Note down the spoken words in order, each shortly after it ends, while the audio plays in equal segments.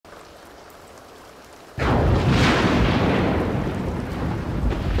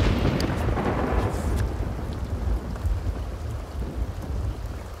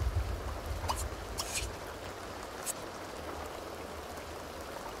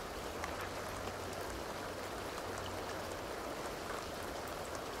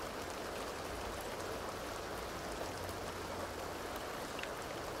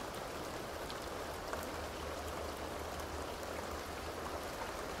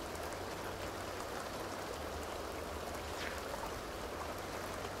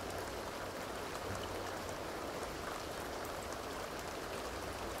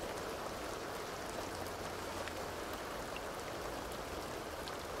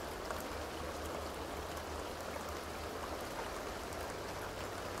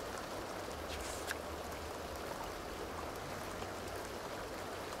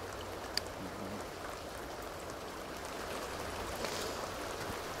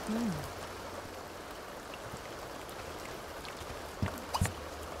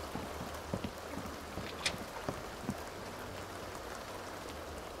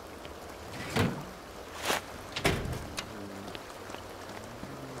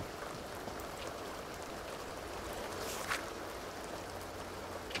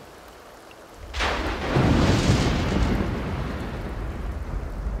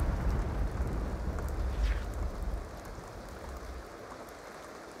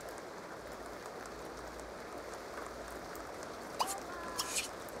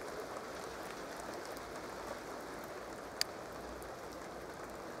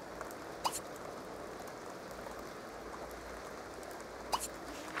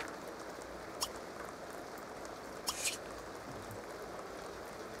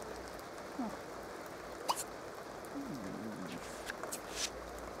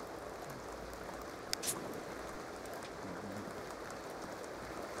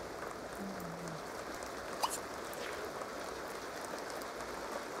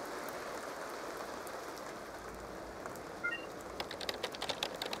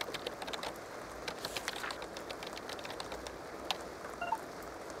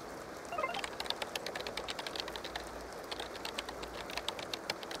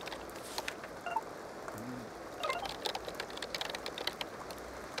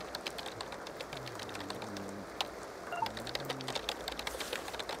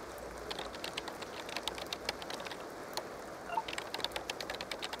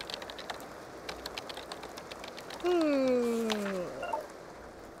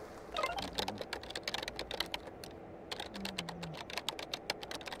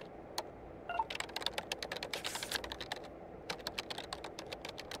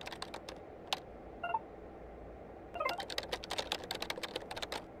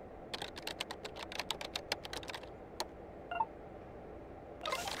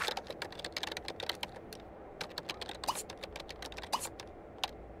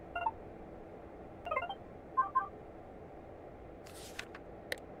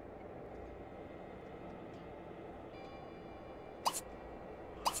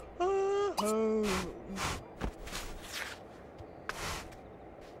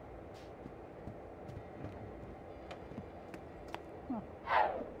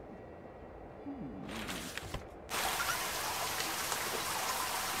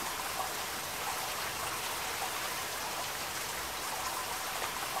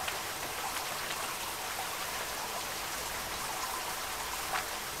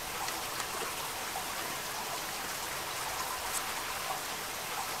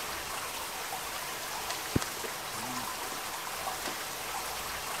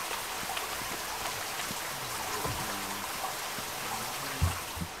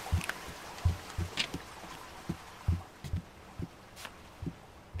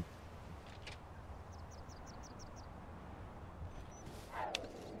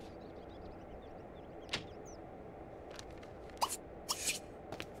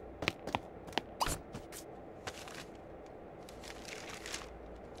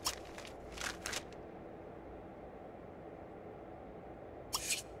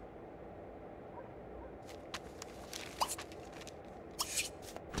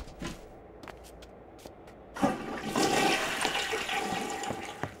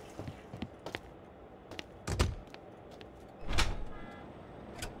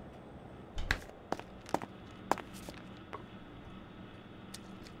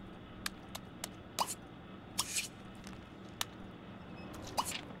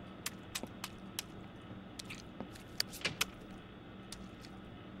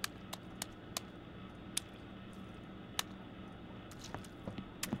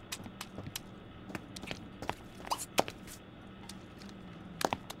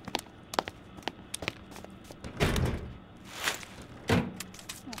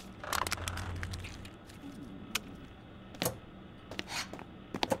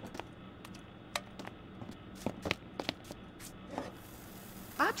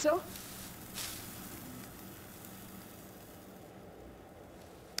So?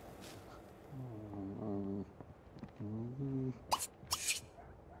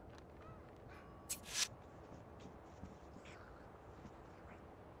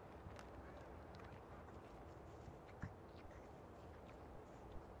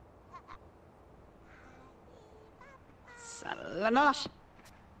 Salanosh.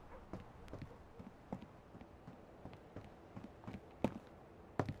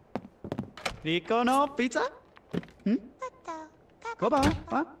 Rico no pizza? Hm? Koba,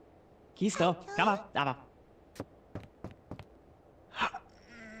 wa? Kisto, kama, dava.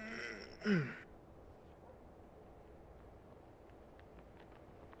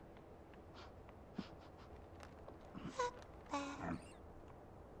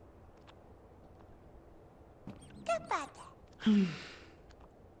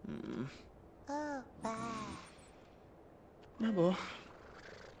 Na bo.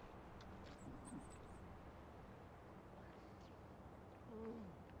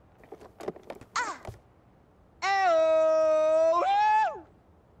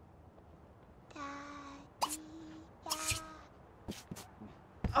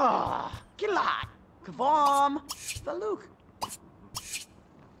 Ah, kilat, kvam, valuk.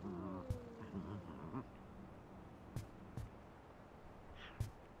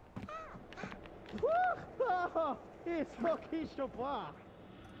 It's hockey chopard.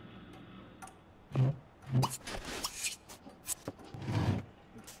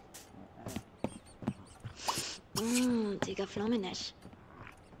 Digga Flommenesch.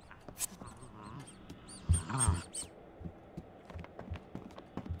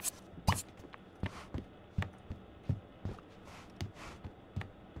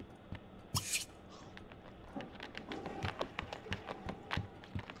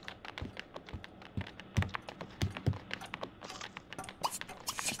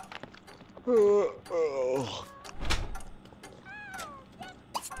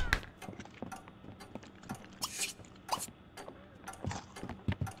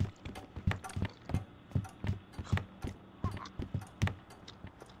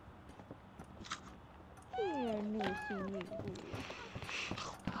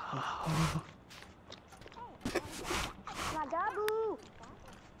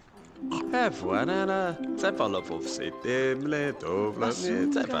 Voilà, c'est pas le pauvre, c'est le double,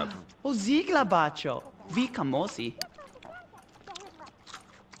 c'est pas. O zigla bacio. Vi camosi.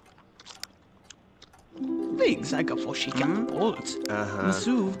 Lig zaga foshi kampot.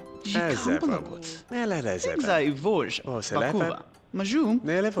 Masu, ji kampot. Nella Lig rezeba. zai voj. Oh, c'est la Bakuva. Majum.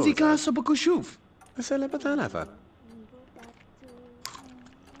 Nella voza. Zika sobakushuv. C'est la batanava.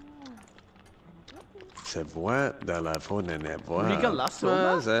 Se voit dans la faune ne voit. Liga lasso,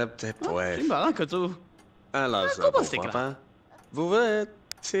 ba? C'est poif. Simba katu. Alors, ça Comment vous c'est que- pas? Vous voyez,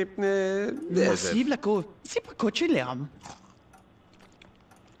 c'est Massive la ko. C'est pas coche l'herbe.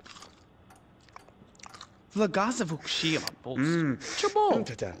 Vlagaza vukshira bos. Chabo.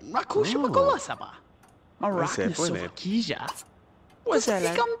 Rakusha bagoa saba. c'est Marakna pas net. sovakija. What's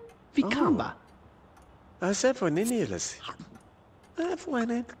that? Vikamba. Ah, c'est pour Ninilas. Ah,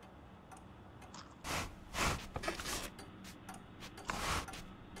 voilà.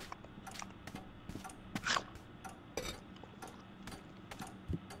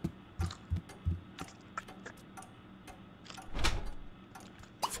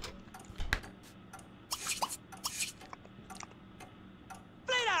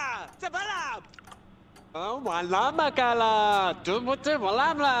 Oh, voilà, Makala! Tout le monde,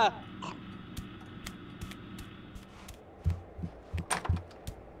 voilà, là!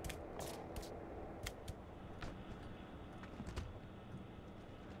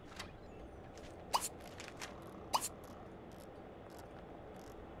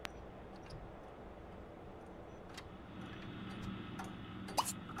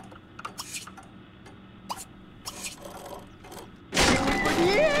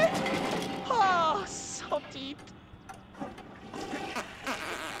 Oh, so deep.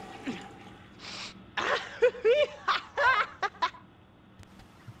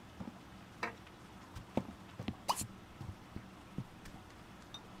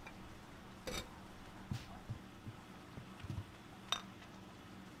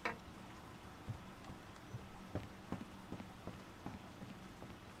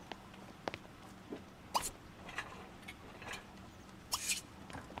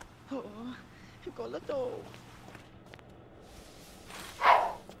 Oh, Golato.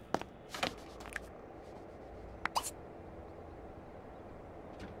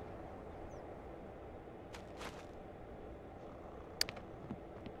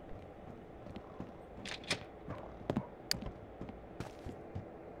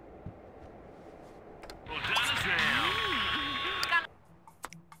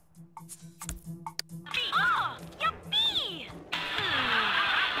 Oh, yuppie!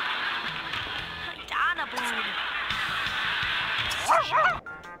 Dana Boo!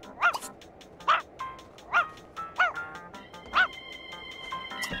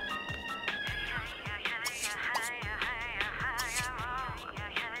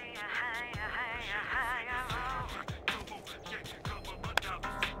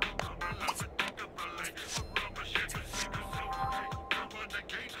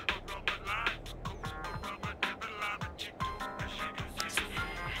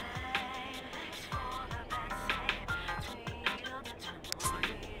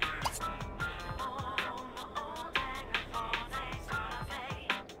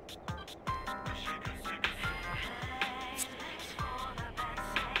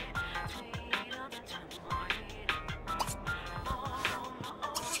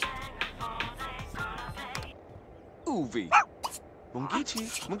 Uvi. Mungichi,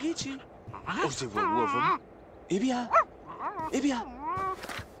 Mungichi. Ozevo, Wovum. Ibia. Ibia.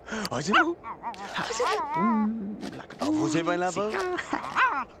 Ozevo. Vous avez la voix.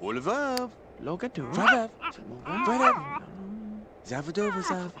 Ou le verbe. Logato. Verbe. Verbe. Zavado,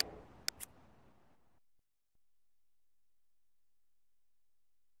 Zav.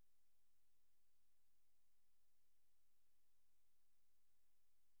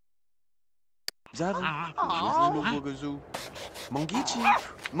 Zav. Zav. Mongichi.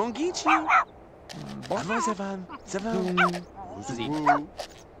 Mongichi. Avant Zavan. Zavan. Ozevo.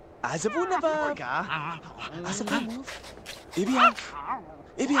 Azavu Navab. Azavu move. Ibia.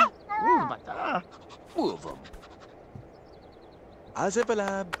 Ibia. Move them.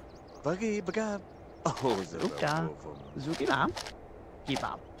 Azabalab. Bagi Bagab. Oh, Zuka. Zukilam.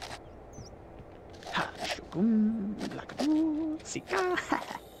 Kibab. Ha, shukum. Lakadu. Sika.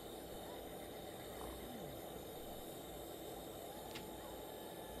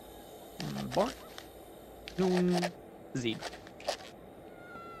 Bork. Nung. Zid.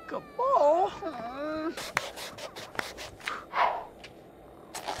 Kabo.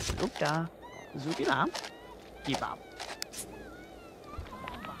 Zuka. Zukilam. Kibab.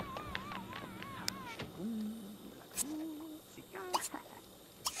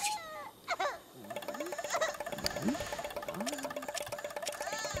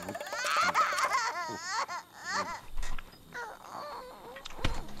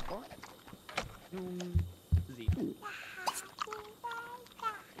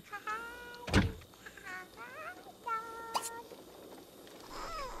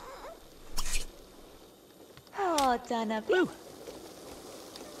 Oh, Danabi.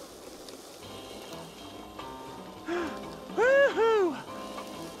 Woohoo!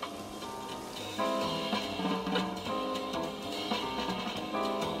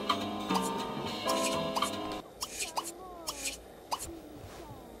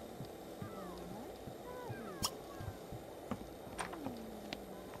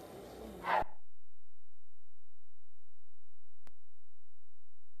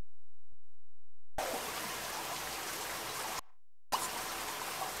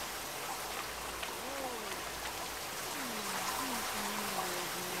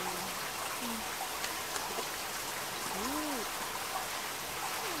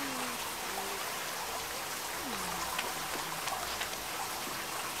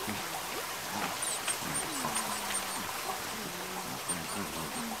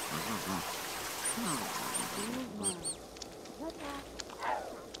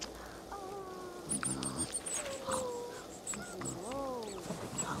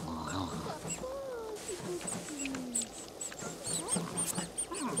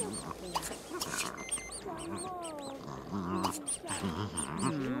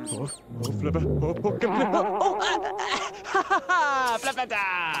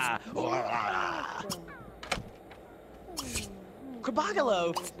 Flapata!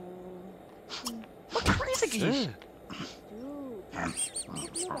 Krabagalo! What crazy geese?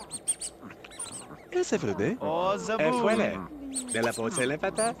 Che sei fredde? Oh, E Zabu! fuele. Della pozza e le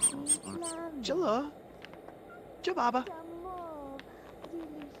patate? Jalo! Jababa!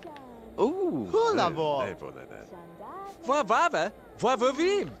 Hula bo. Voi baba? Voi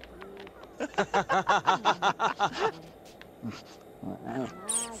vovim?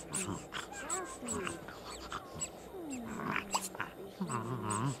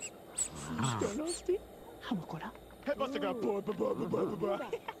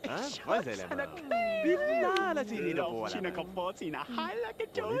 Voi sei la Billa la si da buona. China Kapotina, Hala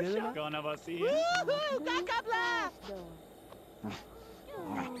Kajosha! Gonna see.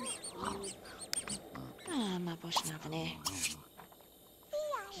 Ma posnavne.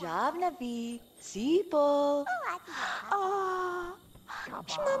 Javnavi. Sipo. Ah.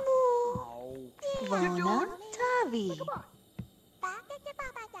 Shmamu. Vona Tavi.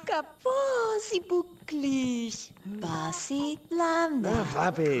 Kapo si buklis. Basi lambda.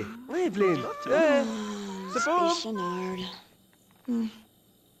 Vabbè. Evelyn. Stationard.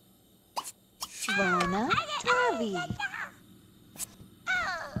 Vona Tavi.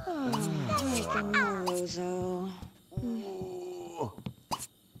 Roso.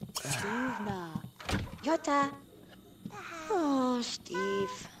 Stuvna. Jota. Oh,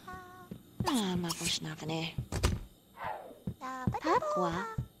 Steve. Ma posnavne. Papua.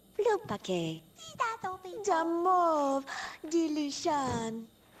 Flupake. Jamov. Dilishan.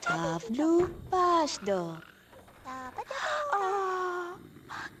 Tavlu. Pasdo. Ah.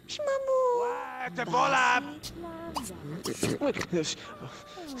 Shmamu. Te bola! Se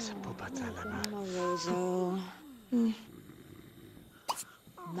può battare ma. Roso.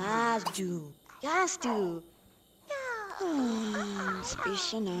 Mazdu. Yastu.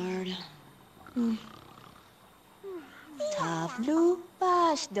 Spisionard. Tavlu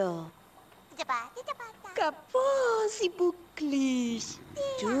pasdo. Kapo si buklis.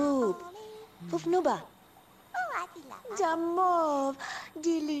 Tub. Pufnuba. Jamov.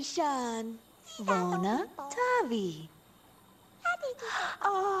 Dilishan. Vona tavi.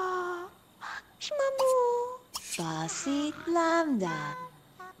 Shmamu. Basi lambda.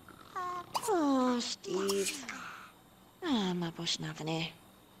 Steve. Mapos nathane.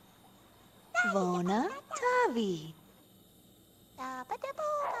 Vona tavi.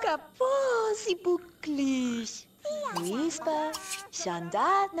 Kapo si buklis. Wispa.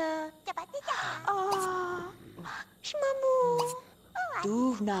 Shandana. Shmamu.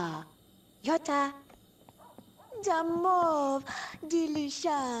 Duvna. Yota. Jamov.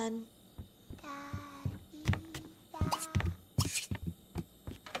 Dilishan.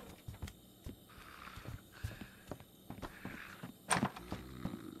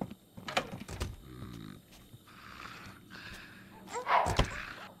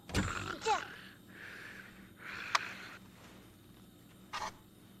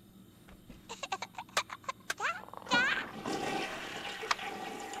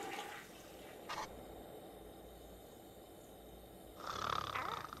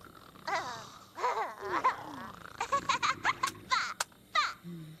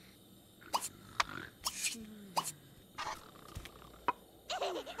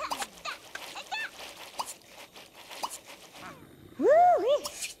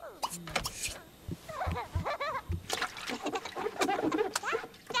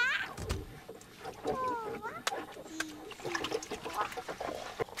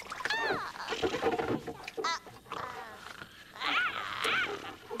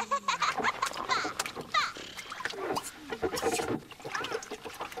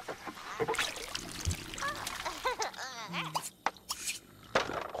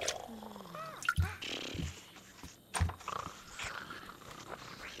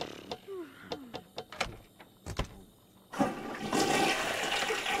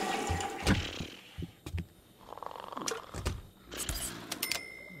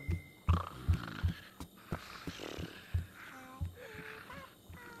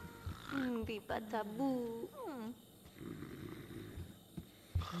 Pipa tabu.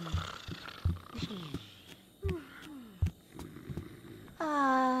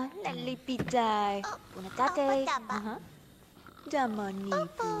 Nalipitay. Punatate.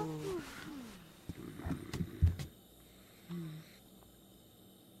 Damanipu.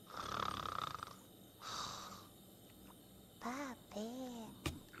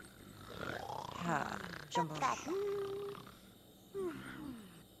 Jumbo.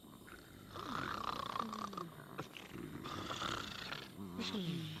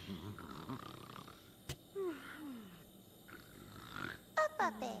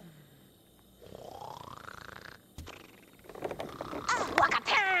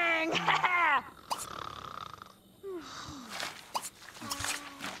 Wakatang!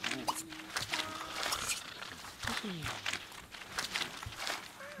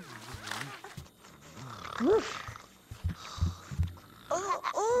 Oof.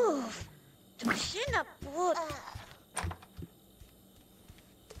 Oof. Sinaput.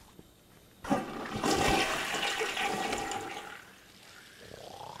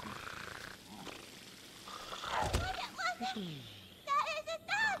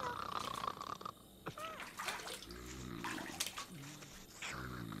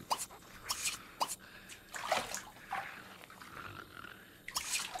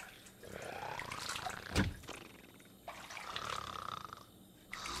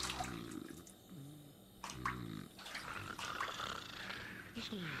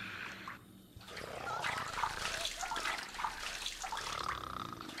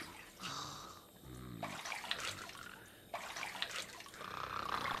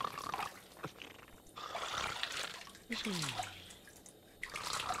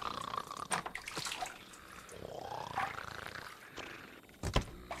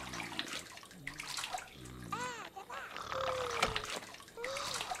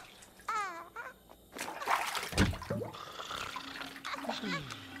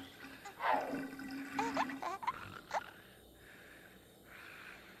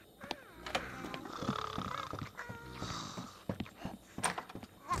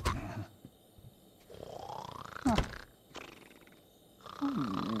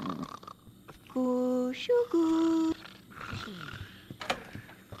 Kushugu.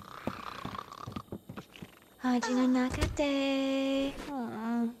 Haji no nakate.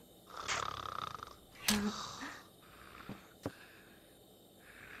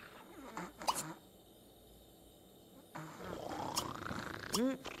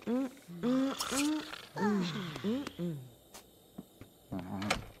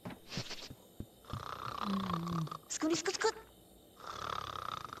 Scoot, scoot, scoot.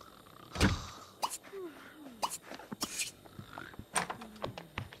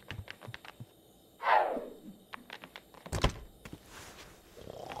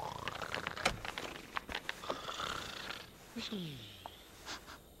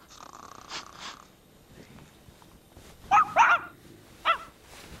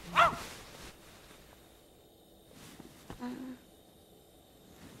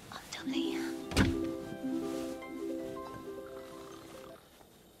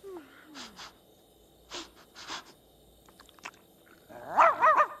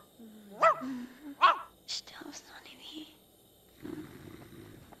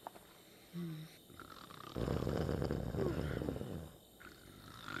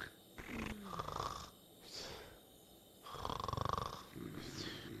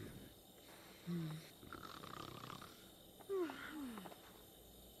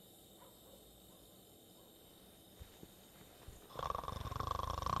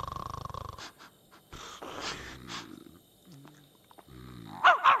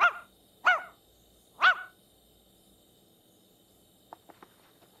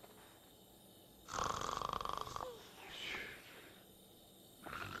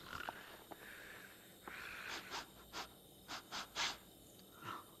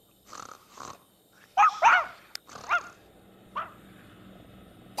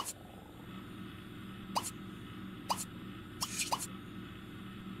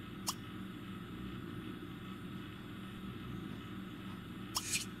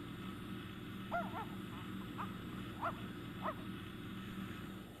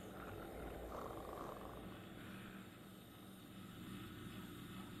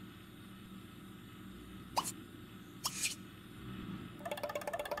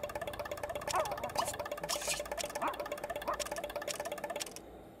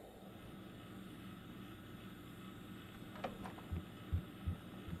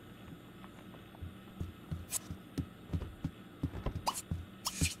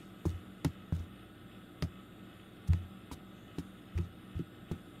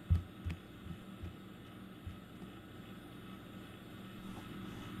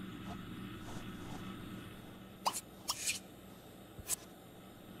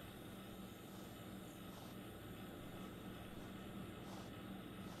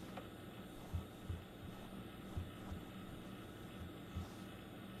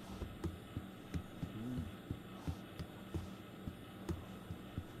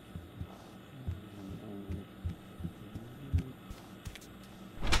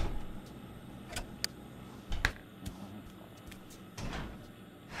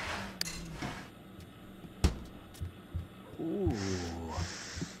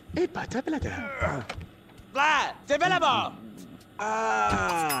 ايه بلا ده لا تبلبا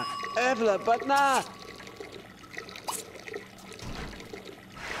ابلا بطنا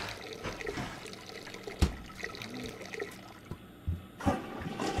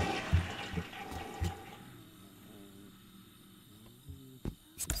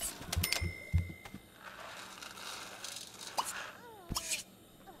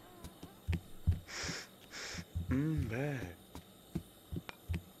bad.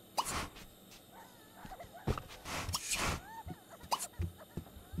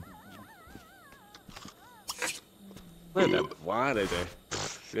 Well, why did they?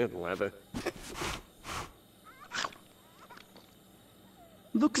 Shit, leather.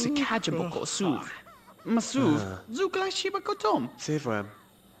 Look si kajabo ko suv. Masuv, zugla shiba ko tom. C'est vrai.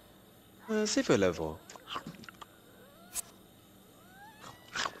 C'est vrai, level.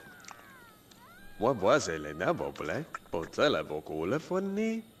 What was it, Lena Boble? Potella Bocula for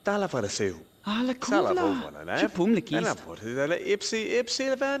me? Tala for the seal. Ala Sala kuvla. Bovana, Chipum le And I kist. put it at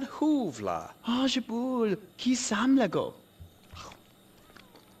Ipsy van Hoovla. Ah, jebul, ki samla go.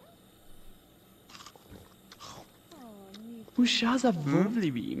 Ushaza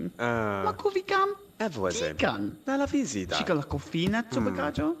vovli vim. Ma kuvikam? Evoise. Tikan. Dalla visita. Chika la kofina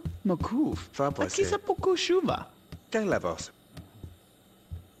tobagajo? Ma kuv. Fa può Akisa essere. poko shuva. Che la voce?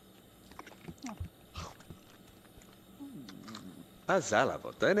 Azala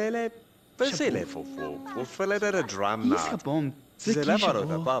votanele. Pesele fufu. Ufele da drum Iska knot. bom. Se la varo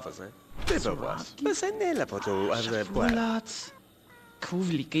da Zekisha bavas, eh? Tipo was. Pesene foto as a boy. Shavulat.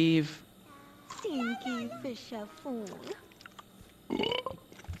 Kuvli gev. Stinky fisher food.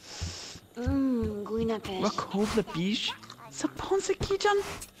 Guina fish. Rakov the bish. Sapon se kijan.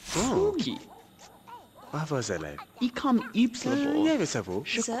 Fugi. Wat was het? Ik kan ipslabo. Jij weet het wel.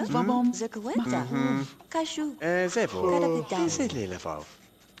 Wabom. Zakueta. Kashu. Zevo. Kadakita. Is het lille vrouw?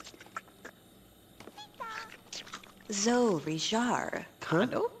 Zo Rijar.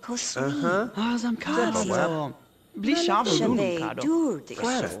 Kado? Koswi. Ah, zam kado. Blishavo Shave lulukado. Durdi.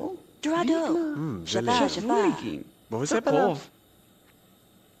 Drado. Shaba Shaba. Vulligin. Wat is het? Zakov.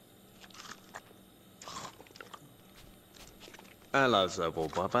 Alla zevo,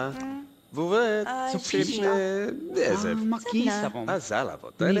 papa. Vuvet. Zevo. Makisabom. Azala,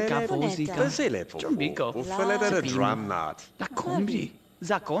 wat? Mika vozika. Zile po. Jumbiko. Hoeveel er een drum nut? La combi.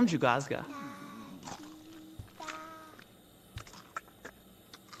 Za conjugazga.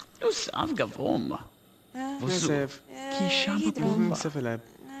 Usavga vom. Vosu. Zev. Kishama bomba. Zevele.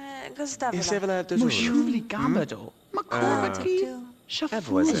 Gustavela. Zevele de Mushuvli gambado. Makovati.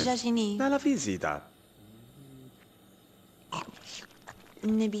 Shafu. Jajini. Nella visita.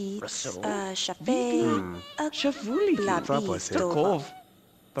 Nibit. Russell. Shafe. Shavuli. Blabi. Zakov.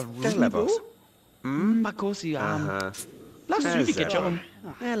 Terlebos. Makosi. La suvi che c'ho.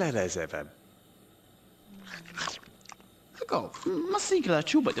 Ela de zeve. Go. Masigla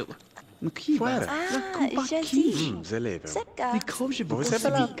chubado. Makiva. Fuera. Jazi. Zeleve. Seka. Likovje Wo is bokosi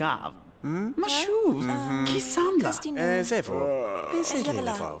het? vikav. Mashu. Kisamba. Kristina. Zevo. Is het lille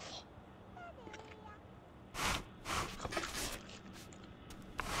Zevela. vrouw?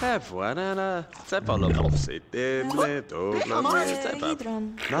 Voilà, c'est pas le prof, c'était le dos, c'est pas.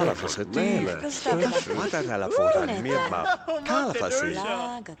 Hidron. Nala facetele. Guarda la foto al mio ma. Cala facile.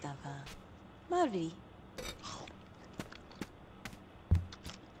 Lagatava. Marie.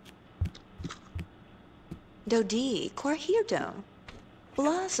 Dodi, Corhirdo.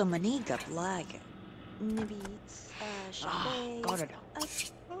 Blazo maniga blaga. Nibits, Shabe. got it.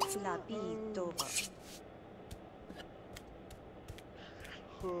 Lapidova.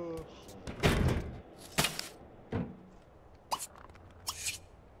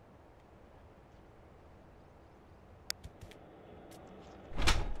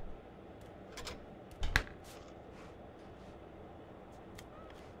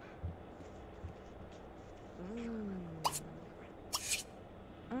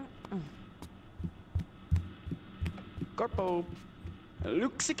 Corpo.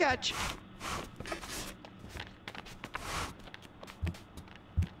 Luxicatch.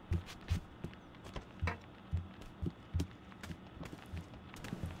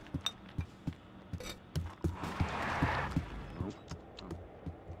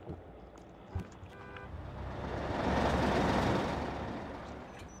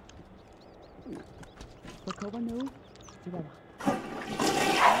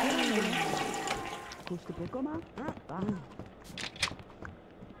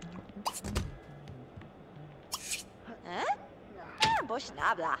 Boş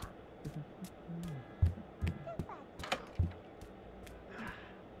nabla.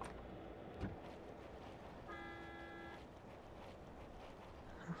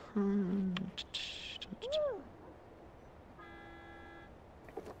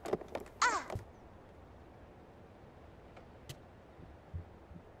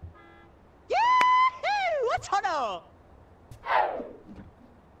 What's Hana?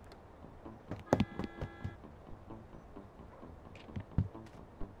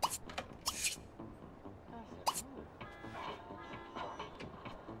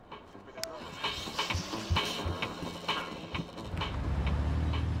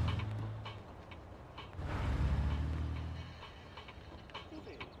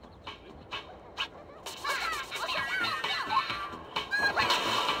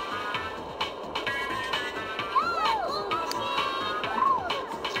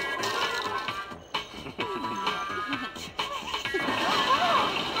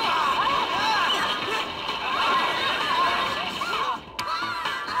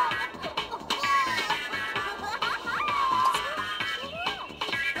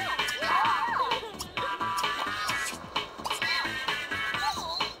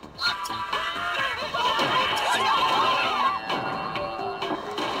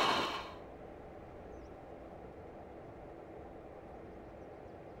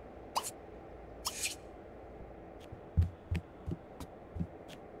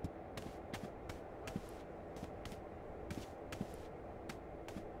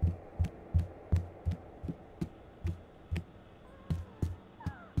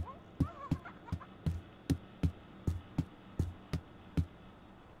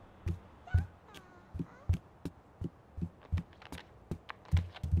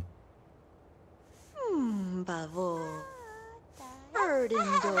 Bavo.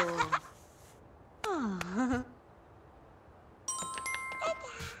 Erdendo. Ah.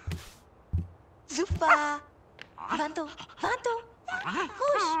 Zufa.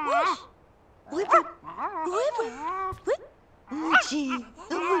 Hush, hush. Whip, whip, whip. Uchi,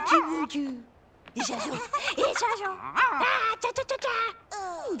 uchi, uchi. Isaso, isaso. Ah, cha, cha, cha, cha.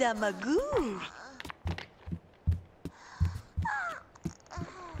 Damagu.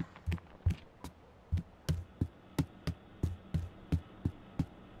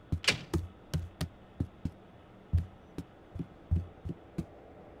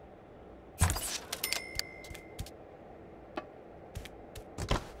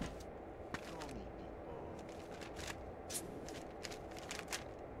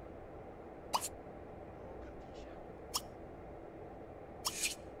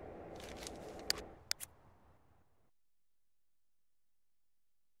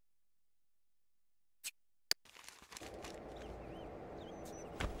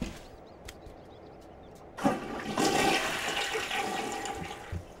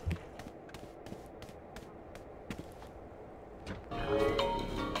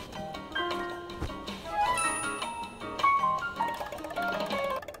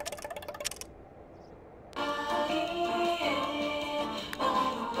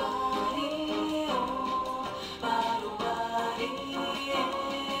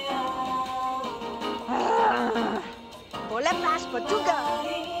 Bolepas juga.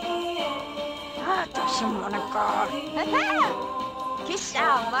 Ah, tak semua nak.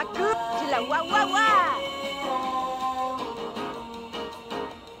 Kisah maku jela wah wah wah.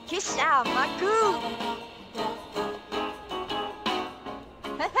 Kisah maku.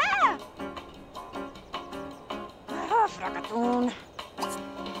 Ah, frakatun.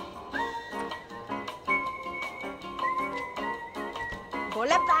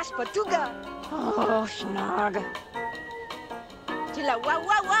 Bolepas juga. Oh, snag. Jela wah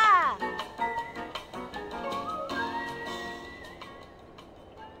wah wah.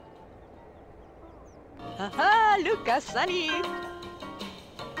 Haha, Lucas Sunny.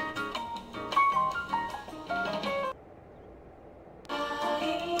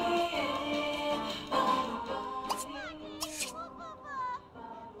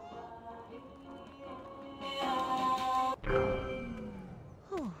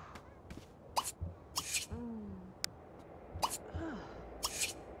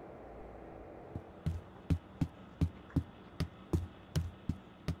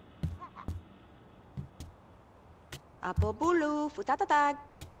 Apa bulu, futatatag.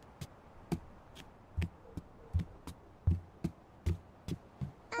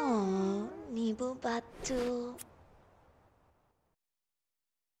 Oh, nibu batu.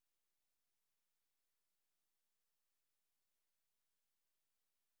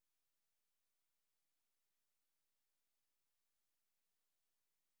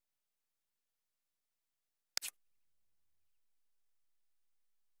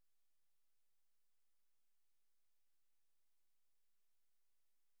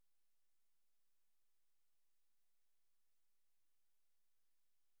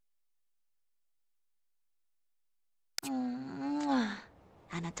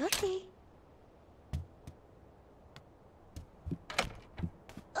 Anatoli.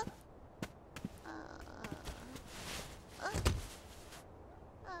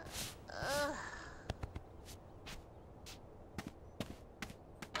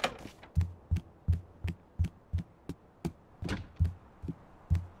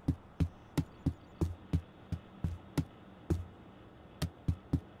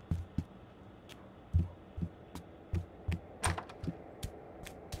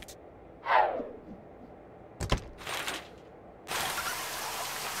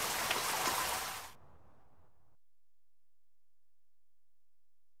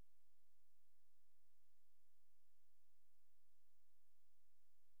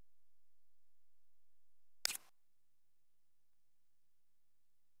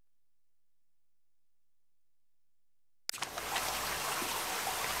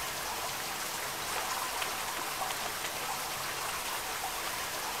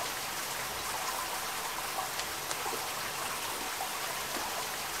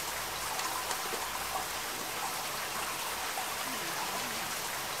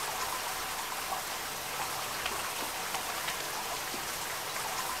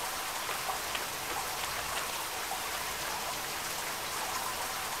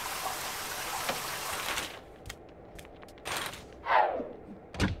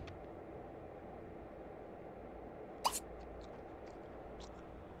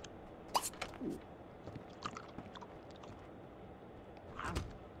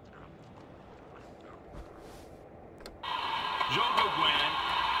 Jogo Gwen,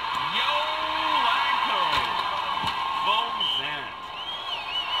 Yo Lanko, Volzant.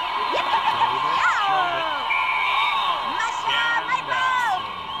 Masya, my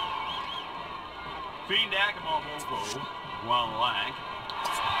Pindakamobo, one lang.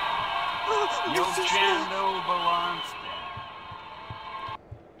 Oh, Yo the fish chando balance.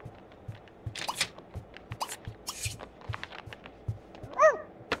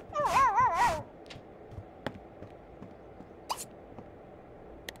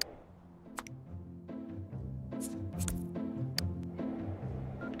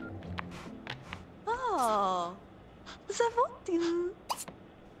 Oh, zawotu.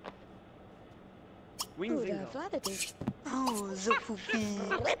 Winzingo. Oh, zo poepie.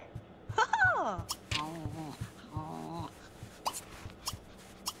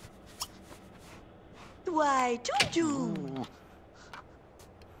 Why, Juju?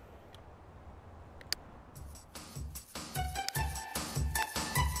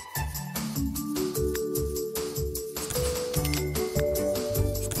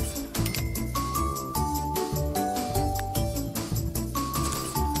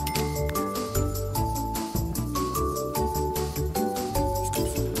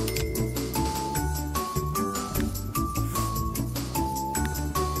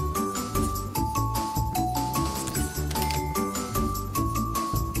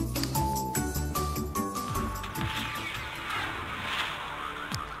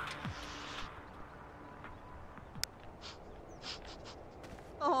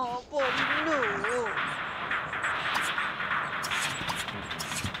 Oh, poor no.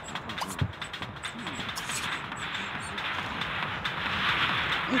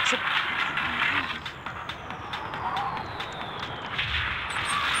 It's a...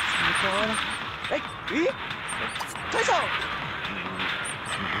 Hey, oui. Trésor.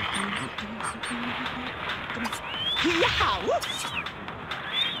 Yahoo!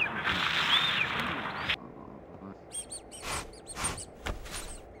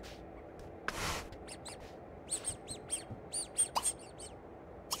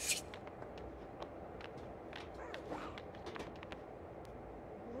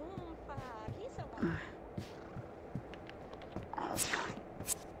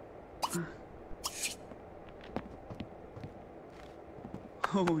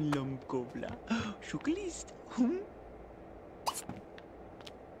 Oh, l'homme cobla. Choucliste.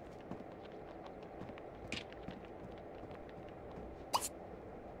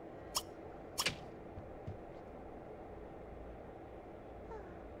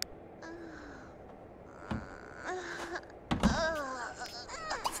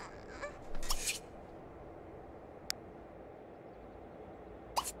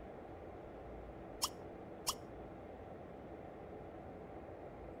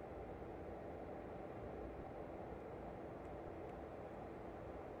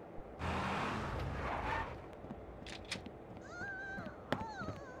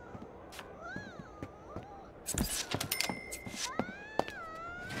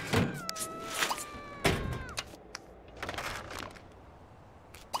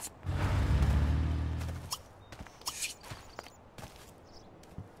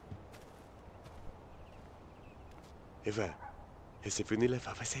 Eva, c'est venu la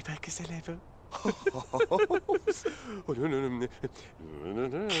faire, c'est pas que ça lève. Oh non, non, non.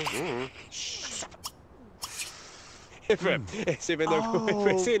 Eva, c'est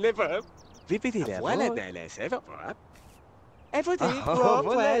maintenant, c'est lève. Répétez la Voilà, voix. dans la sève. Elle faut dire, Oh,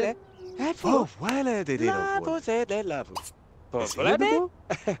 voilà. Elle faut. Oh, voilà, des La lèvres. posée de la voix. Pour C'est la le bête. mot.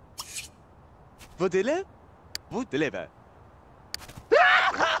 Vous de là? Vous de là.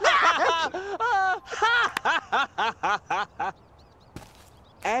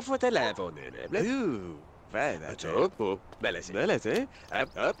 Elle faut de la voix. Voilà. Attends. Oh, belle, c'est. Hop,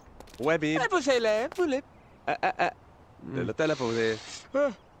 hop. Ouais, bim. Elle faut la boule. De la telle posée.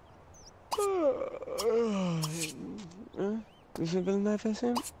 Je vais le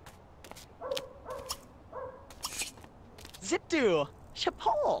faire. Zip-tour.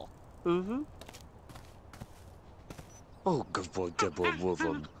 Chapeau. Oh,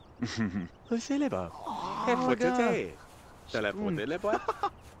 good. C'est les bas. Oh, Elle faut my God. te de la faute de la boîte.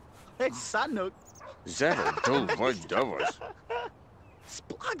 It's Sanuk. Zero, two, one, dollars.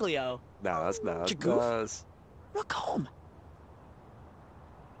 Splaglio. No, Jagoof. Look home.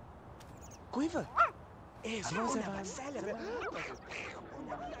 Quiver. Is Rosa celebrate?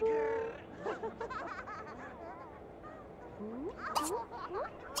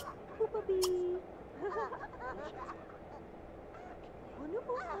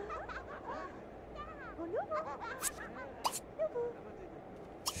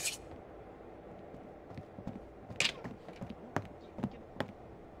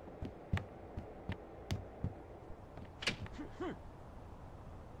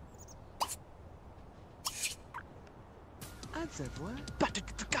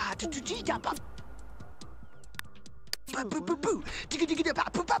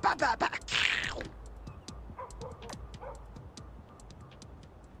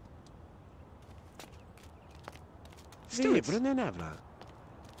 Sì, prendenevla.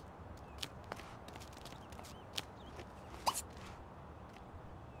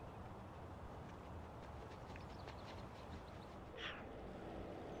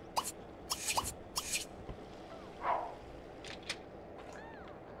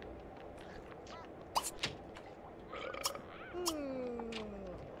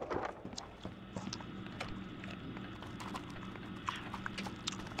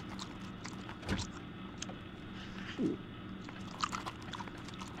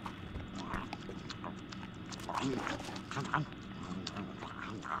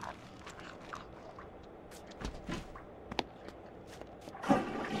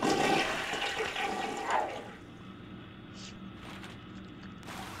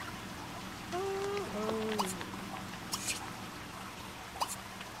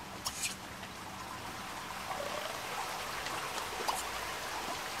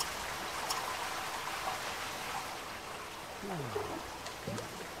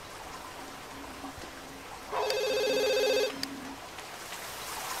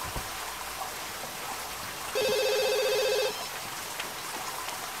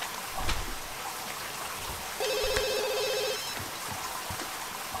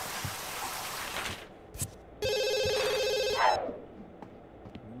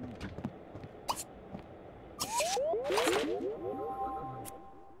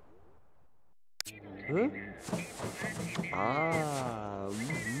 Hein? Ah,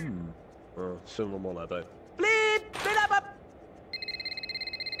 c'est le moment là-bas.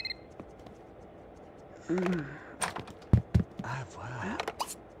 Ah, voilà.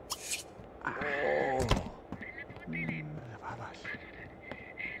 Oh.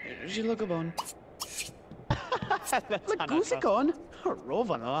 Gilogabon. Lagusikon.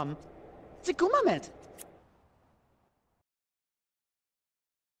 Rovanam. Zikumamet.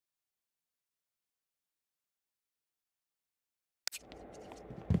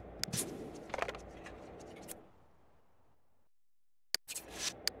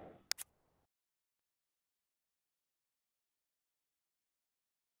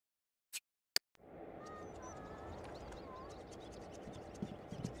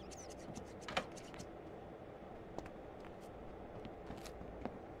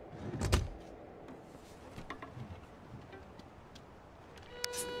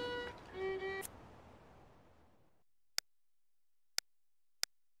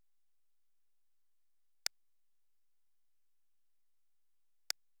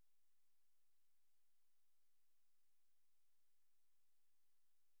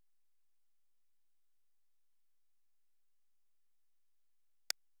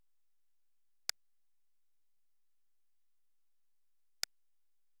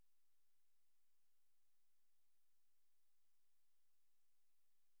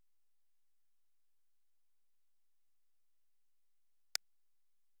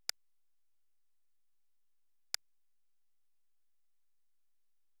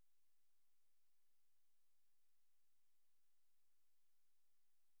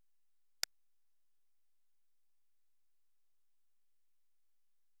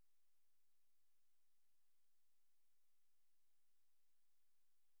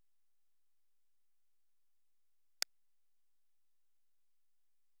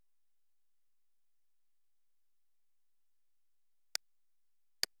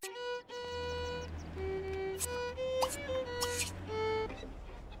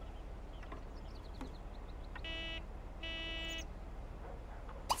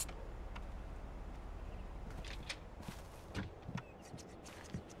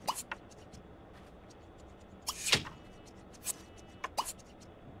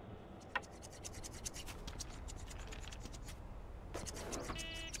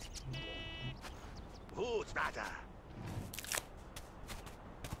 Who's matter?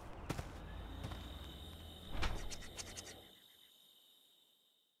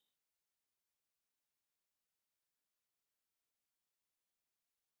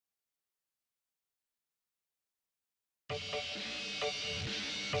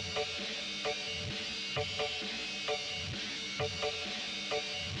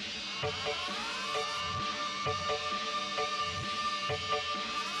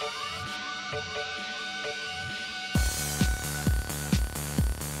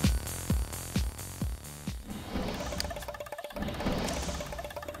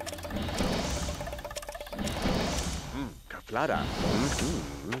 Kaplada.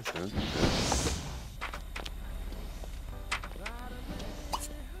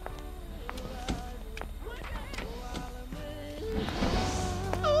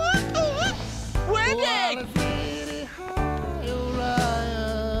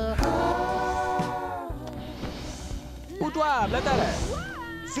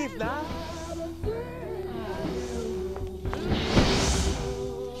 10 นะ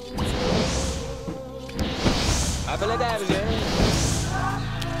เอาไปเลยได้ไปเลย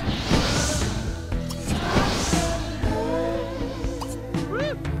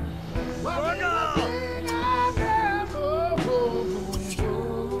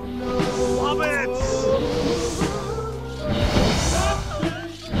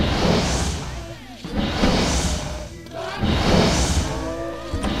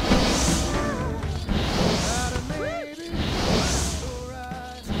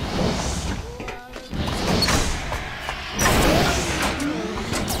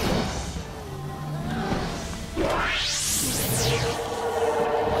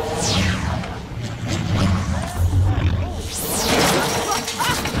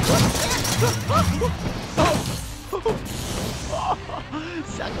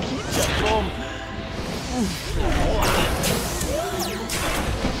Sakitnya, Tom.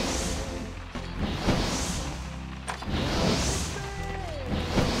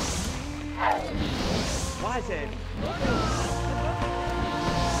 Wise.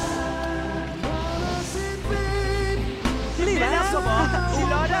 Sini dah semua.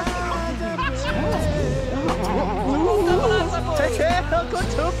 Sila dah. Cek, aku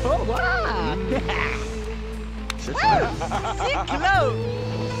cukup. Wah. Siklo.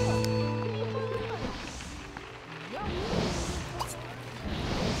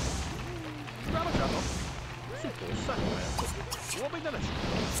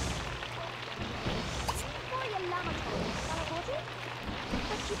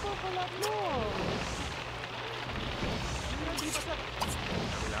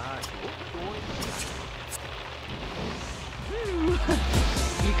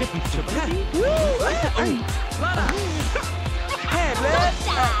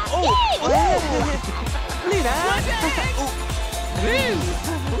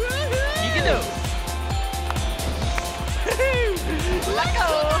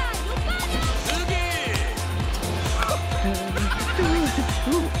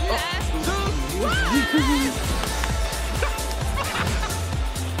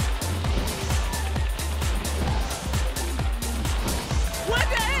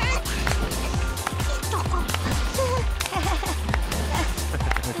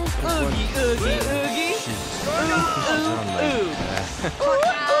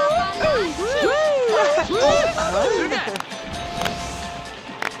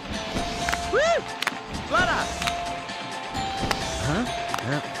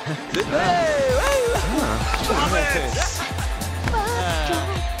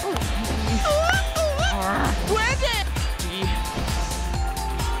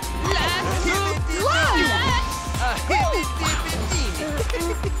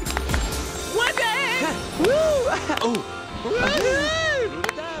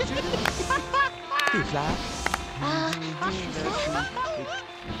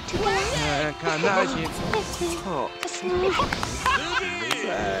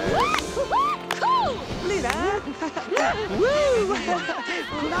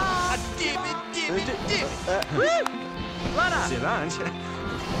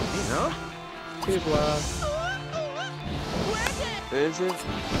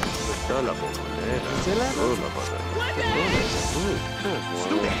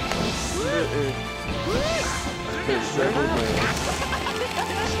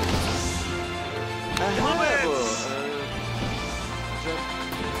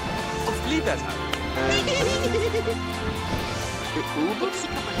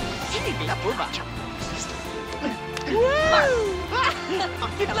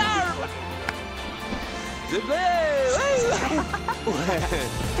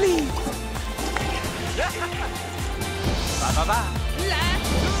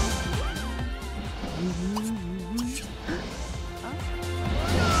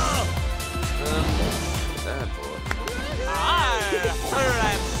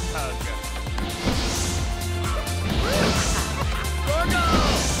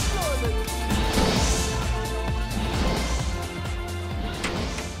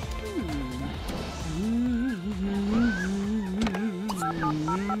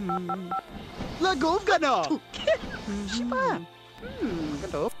 Lagov ka na! Sipa!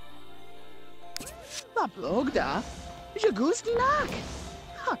 Kato? Mablog da? Jagus dinak!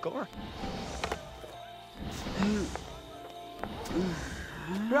 Hakor!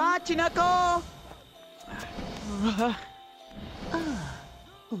 Rachin ako!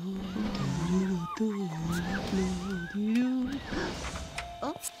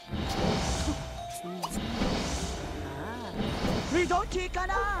 Ridoti ka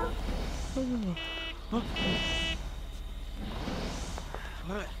na!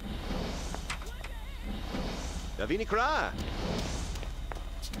 Davini Kra!